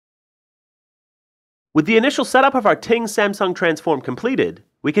With the initial setup of our Ting Samsung Transform completed,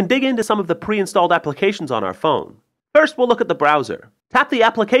 we can dig into some of the pre-installed applications on our phone. First, we'll look at the browser. Tap the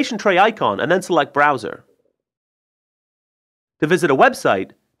application tray icon and then select Browser. To visit a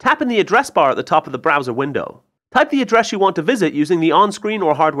website, tap in the address bar at the top of the browser window. Type the address you want to visit using the on-screen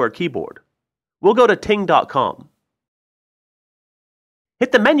or hardware keyboard. We'll go to ting.com.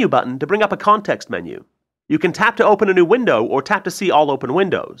 Hit the menu button to bring up a context menu. You can tap to open a new window or tap to see all open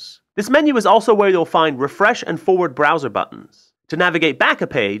windows. This menu is also where you'll find refresh and forward browser buttons. To navigate back a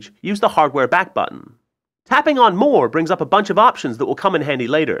page, use the hardware back button. Tapping on More brings up a bunch of options that will come in handy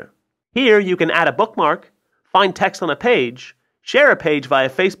later. Here you can add a bookmark, find text on a page, share a page via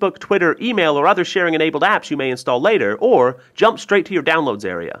Facebook, Twitter, email, or other sharing-enabled apps you may install later, or jump straight to your downloads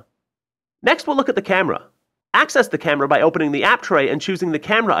area. Next, we'll look at the camera. Access the camera by opening the app tray and choosing the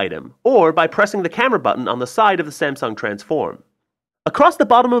camera item, or by pressing the camera button on the side of the Samsung Transform. Across the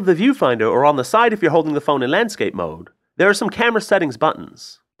bottom of the viewfinder, or on the side if you're holding the phone in landscape mode, there are some camera settings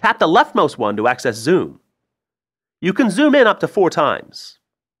buttons. Tap the leftmost one to access zoom. You can zoom in up to 4 times.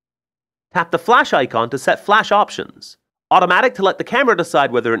 Tap the flash icon to set flash options. Automatic to let the camera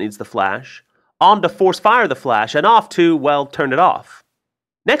decide whether it needs the flash, on to force fire the flash, and off to, well, turn it off.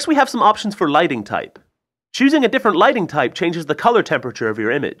 Next we have some options for lighting type. Choosing a different lighting type changes the color temperature of your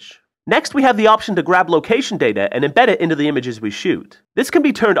image. Next we have the option to grab location data and embed it into the images we shoot. This can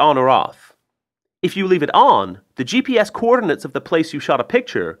be turned on or off. If you leave it on, the GPS coordinates of the place you shot a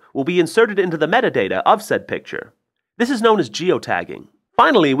picture will be inserted into the metadata of said picture. This is known as geotagging.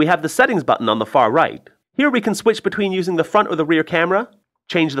 Finally, we have the settings button on the far right. Here we can switch between using the front or the rear camera,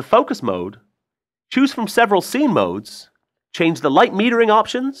 change the focus mode, choose from several scene modes, change the light metering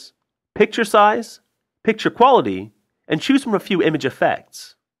options, picture size, picture quality, and choose from a few image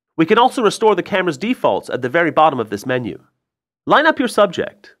effects. We can also restore the camera's defaults at the very bottom of this menu. Line up your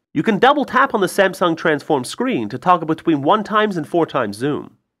subject. You can double tap on the Samsung Transform screen to toggle between 1x and 4x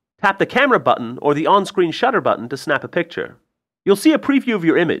zoom. Tap the camera button or the on-screen shutter button to snap a picture. You'll see a preview of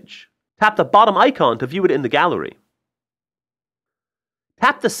your image. Tap the bottom icon to view it in the gallery.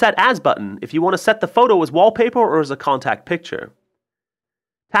 Tap the Set As button if you want to set the photo as wallpaper or as a contact picture.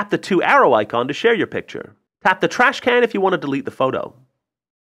 Tap the 2 arrow icon to share your picture. Tap the trash can if you want to delete the photo.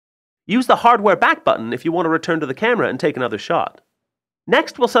 Use the hardware back button if you want to return to the camera and take another shot.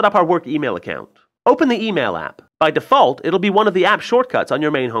 Next, we'll set up our work email account. Open the email app. By default, it'll be one of the app shortcuts on your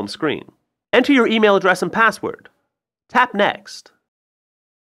main home screen. Enter your email address and password. Tap Next.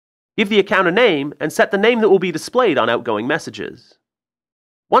 Give the account a name and set the name that will be displayed on outgoing messages.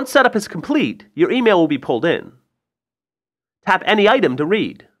 Once setup is complete, your email will be pulled in. Tap any item to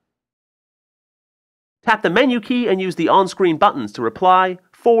read. Tap the menu key and use the on-screen buttons to reply,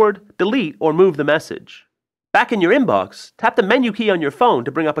 forward, delete, or move the message. Back in your inbox, tap the menu key on your phone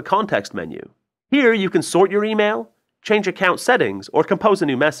to bring up a context menu. Here you can sort your email, change account settings, or compose a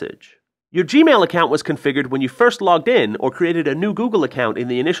new message. Your Gmail account was configured when you first logged in or created a new Google account in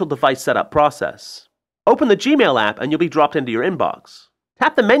the initial device setup process. Open the Gmail app and you'll be dropped into your inbox.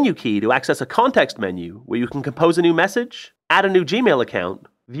 Tap the menu key to access a context menu where you can compose a new message, add a new Gmail account,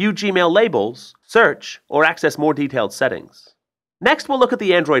 view Gmail labels, search, or access more detailed settings. Next, we'll look at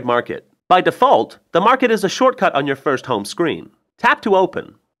the Android market. By default, the market is a shortcut on your first home screen. Tap to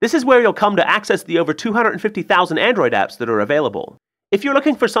open. This is where you'll come to access the over 250,000 Android apps that are available. If you're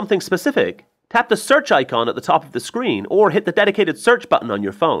looking for something specific, tap the search icon at the top of the screen or hit the dedicated search button on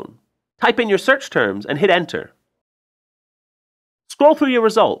your phone. Type in your search terms and hit enter. Scroll through your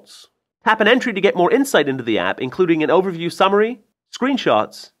results. Tap an entry to get more insight into the app, including an overview summary,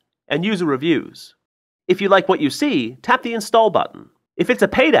 screenshots, and user reviews. If you like what you see, tap the install button. If it's a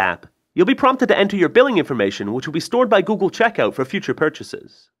paid app, you'll be prompted to enter your billing information, which will be stored by Google Checkout for future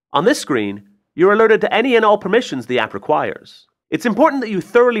purchases. On this screen, you're alerted to any and all permissions the app requires. It's important that you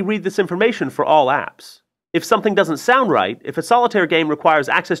thoroughly read this information for all apps. If something doesn't sound right, if a solitaire game requires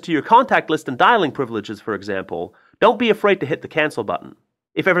access to your contact list and dialing privileges, for example, don't be afraid to hit the cancel button.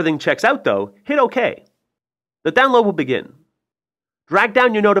 If everything checks out though, hit OK. The download will begin. Drag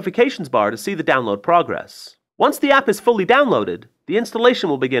down your notifications bar to see the download progress. Once the app is fully downloaded, the installation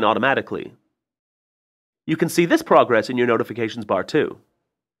will begin automatically. You can see this progress in your notifications bar too.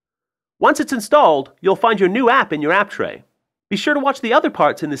 Once it's installed, you'll find your new app in your app tray. Be sure to watch the other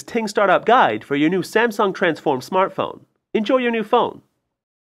parts in this Ting Startup Guide for your new Samsung Transform smartphone. Enjoy your new phone.